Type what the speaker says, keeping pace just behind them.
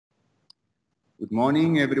Good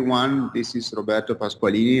morning, everyone. This is Roberto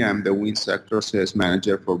Pasqualini. I'm the Wind Sector Sales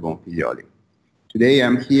Manager for Bonfiglioli. Today,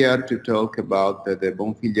 I'm here to talk about the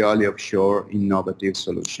Bonfiglioli offshore innovative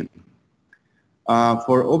solution.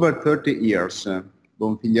 For over 30 years,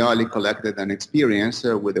 Bonfiglioli collected an experience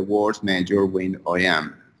with the world's major wind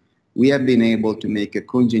OEM. We have been able to make a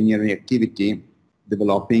co-engineering activity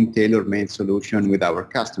developing tailor-made solution with our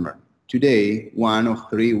customer. Today, one of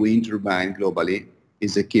 3 wind turbines globally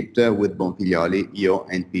is equipped with Bonfiglioli yaw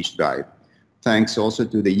and pitch drive, thanks also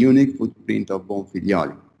to the unique footprint of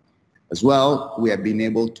Bonfiglioli. As well, we have been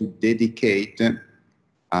able to dedicate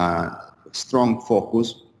a strong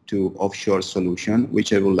focus to offshore solution,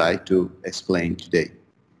 which I would like to explain today.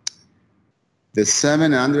 The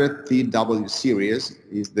 700 TW series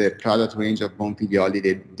is the product range of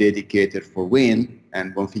Bonfiglioli dedicated for wind,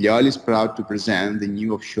 and Bonfiglioli is proud to present the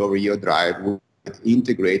new offshore yaw drive with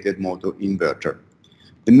integrated motor inverter.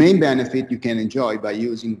 The main benefit you can enjoy by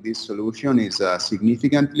using this solution is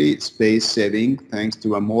significantly space saving thanks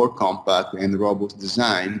to a more compact and robust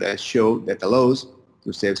design that allows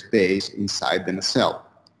to save space inside the nacelle.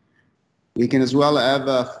 We can as well have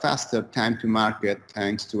a faster time to market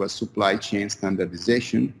thanks to a supply chain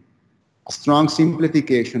standardization, a strong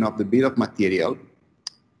simplification of the bill of material,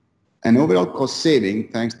 an overall cost saving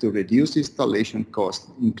thanks to reduced installation cost,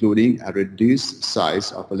 including a reduced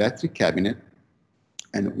size of electric cabinet,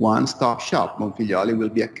 and one-stop shop. Bonfiglioli will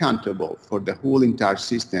be accountable for the whole entire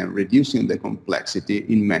system, reducing the complexity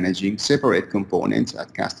in managing separate components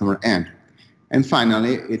at customer end. And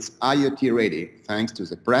finally, it's IoT ready. Thanks to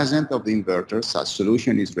the presence of the inverter, such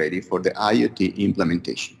solution is ready for the IoT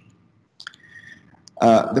implementation.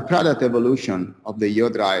 The product evolution of the yaw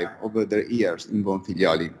drive over the years in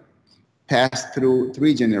Bonfiglioli passed through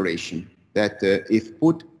 3 generations that, if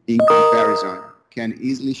put in comparison, can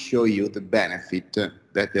easily show you the benefit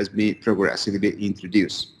that has been progressively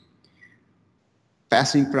introduced.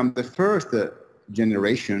 Passing from the first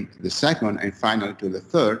generation to the second and finally to the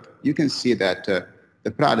third, you can see that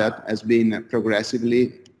the product has been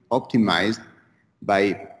progressively optimized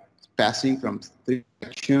by passing from 3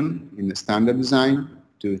 sections in the standard design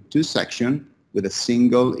to 2 sections with a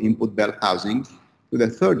single input bell housing to the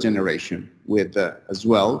 3rd generation with as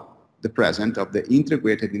well the presence of the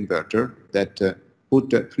integrated inverter that put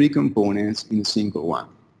 3 components in a single one.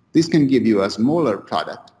 This can give you a smaller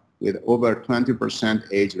product with over 20%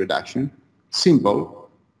 age reduction, simple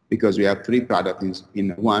because we have 3 products in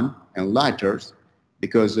one, and lighter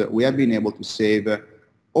because we have been able to save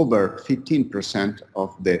over 15%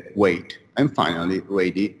 of the weight, and finally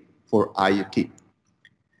ready for IoT.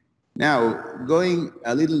 Now, going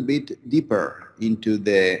a little bit deeper into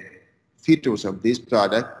the features of this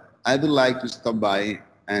product, I would like to stop by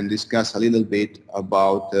and discuss a little bit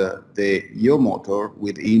about the yaw motor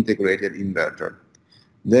with integrated inverter.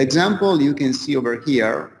 The example you can see over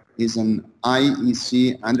here is an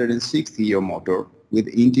IEC 160 yaw motor with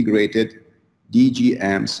integrated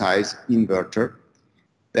DGM size inverter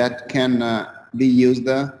that can be used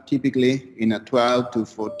typically in a 12 to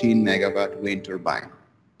 14 megawatt wind turbine.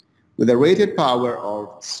 With a rated power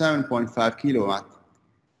of 7.5 kilowatt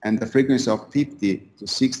and the frequency of 50 to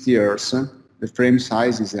 60 Hz, the frame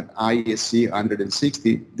size is an IEC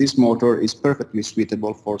 160. This motor is perfectly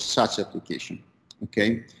suitable for such application.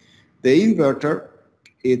 Okay, the inverter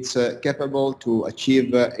it's capable to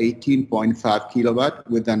achieve 18.5 kilowatt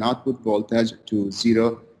with an output voltage to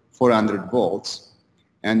 400 volts,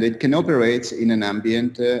 and it can operate in an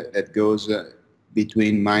ambient that goes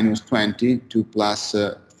between minus 20 to plus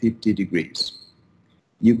 50 degrees.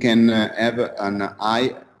 You can have an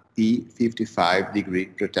IP55 degree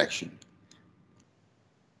protection.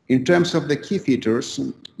 In terms of the key features,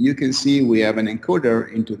 you can see we have an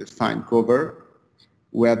encoder into the fine cover.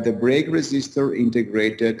 We have the brake resistor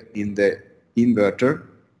integrated in the inverter.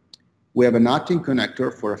 We have an arting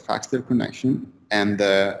connector for a faster connection, and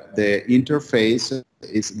the interface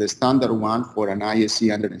is the standard one for an IEC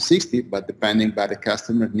 160, but depending by the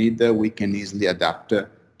customer need, we can easily adapt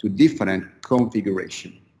to different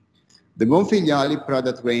configuration. The Bonfiglioli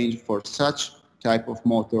product range for such type of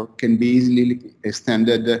motor can be easily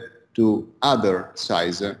extended to other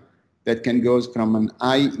size that can go from an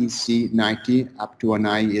IEC 90 up to an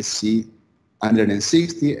IEC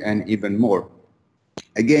 160 and even more.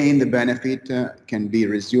 Again, the benefit can be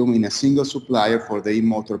resumed in a single supplier for the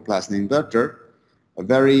e-motor plus the inverter, a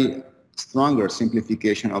very stronger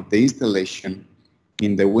simplification of the installation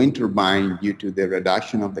in the wind turbine due to the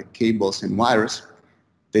reduction of the cables and wires,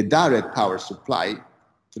 the direct power supply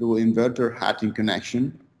through inverter hatching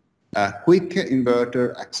connection, quick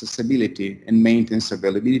inverter accessibility and maintenance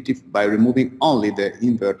availability by removing only the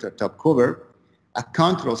inverter top cover, a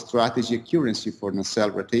control strategy accuracy for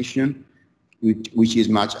nacelle rotation, which is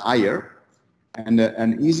much higher, and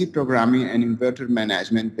an easy programming and inverter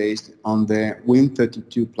management based on the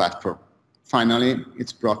Win32 platform. Finally,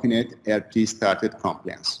 it's Profinet RT started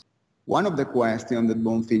compliance. One of the questions that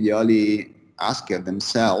Bonfiglioli asked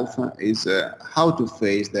themselves is how to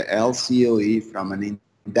face the LCOE from an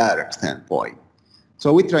indirect standpoint.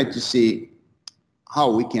 So we try to see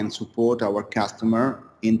how we can support our customer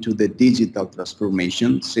into the digital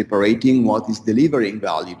transformation, separating what is delivering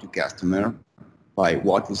value to customer by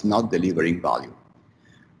what is not delivering value.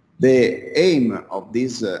 The aim of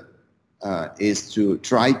this is to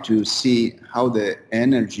try to see how the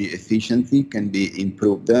energy efficiency can be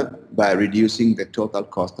improved by reducing the total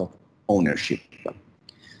cost of ownership.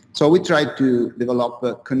 So we try to develop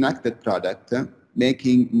a connected product,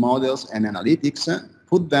 making models and analytics,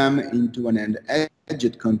 put them into an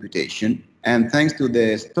edge computation, and thanks to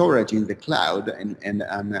the storage in the cloud and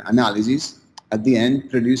analysis, at the end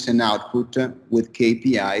produce an output with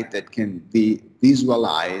KPI that can be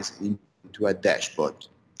visualized into a dashboard.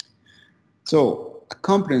 So a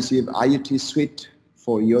comprehensive IoT suite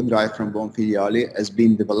for your drive from Bonfiglioli has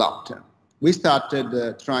been developed. We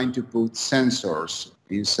started trying to put sensors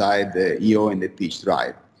inside the EO and the pitch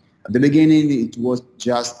drive. At the beginning, it was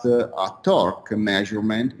just a torque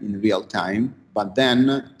measurement in real time, but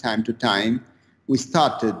then, time to time, we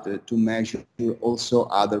started to measure also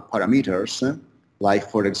other parameters, like,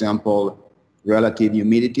 for example, relative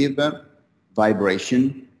humidity,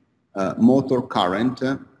 vibration, motor current,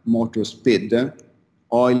 motor speed,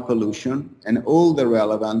 oil pollution, and all the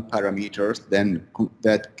relevant parameters then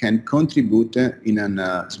that can contribute in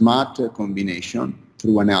a smart combination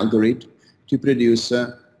through an algorithm to produce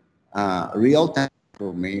real-time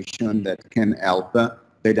information that can help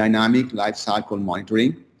the dynamic life cycle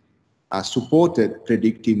monitoring, supported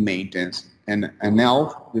predictive maintenance, and an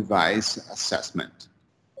health device assessment.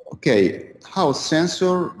 Okay, how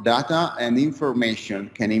sensor data and information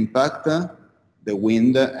can impact the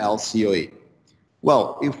wind LCOE?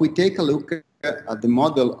 Well, if we take a look at the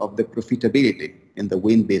model of the profitability in the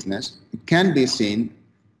wind business, it can be seen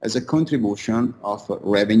as a contribution of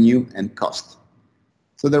revenue and cost.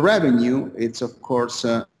 So the revenue, it's of course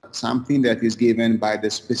something that is given by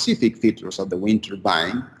the specific features of the wind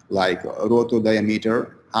turbine, like rotor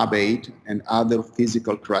diameter, hub height, and other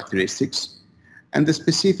physical characteristics, and the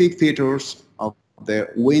specific features of the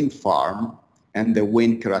wind farm and the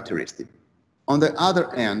wind characteristic. On the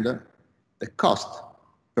other hand, the cost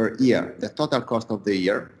per year, the total cost of the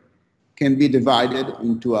year, can be divided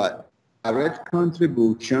into a direct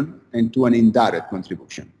contribution and to an indirect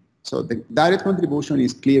contribution. So the direct contribution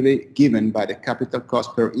is clearly given by the capital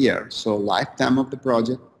cost per year, so lifetime of the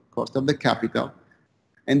project, cost of the capital,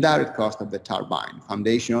 and direct cost of the turbine,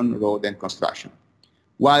 foundation, road, and construction.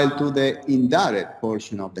 While to the indirect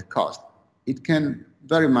portion of the cost, it can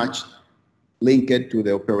very much link it to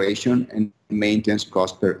the operation and maintenance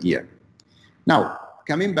cost per year. Now,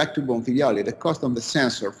 coming back to Bonfiglioli, the cost of the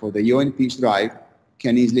sensor for the EO and pitch drive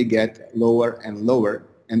can easily get lower and lower,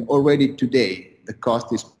 and already today the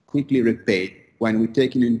cost is quickly repaid when we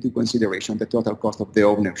take into consideration the total cost of the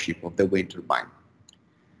ownership of the wind turbine.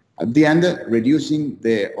 At the end, reducing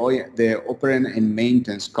the operation and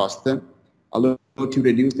maintenance cost allows to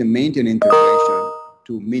reduce the maintenance intervention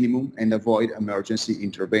to minimum and avoid emergency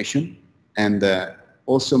intervention, and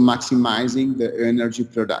also maximizing the energy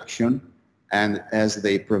production, and as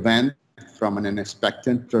they prevent from an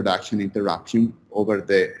unexpected production interruption over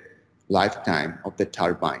the lifetime of the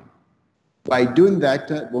turbine. By doing that,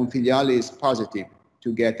 Bonfiglioli is positive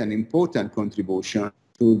to get an important contribution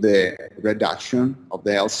to the reduction of the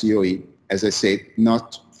LCOE, as I said,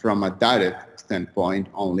 not from a direct standpoint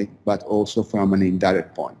only, but also from an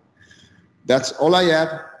indirect point. That's all I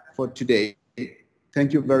have for today.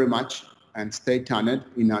 Thank you very much, and stay tuned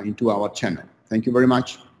into our channel. Thank you very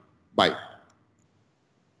much. Bye.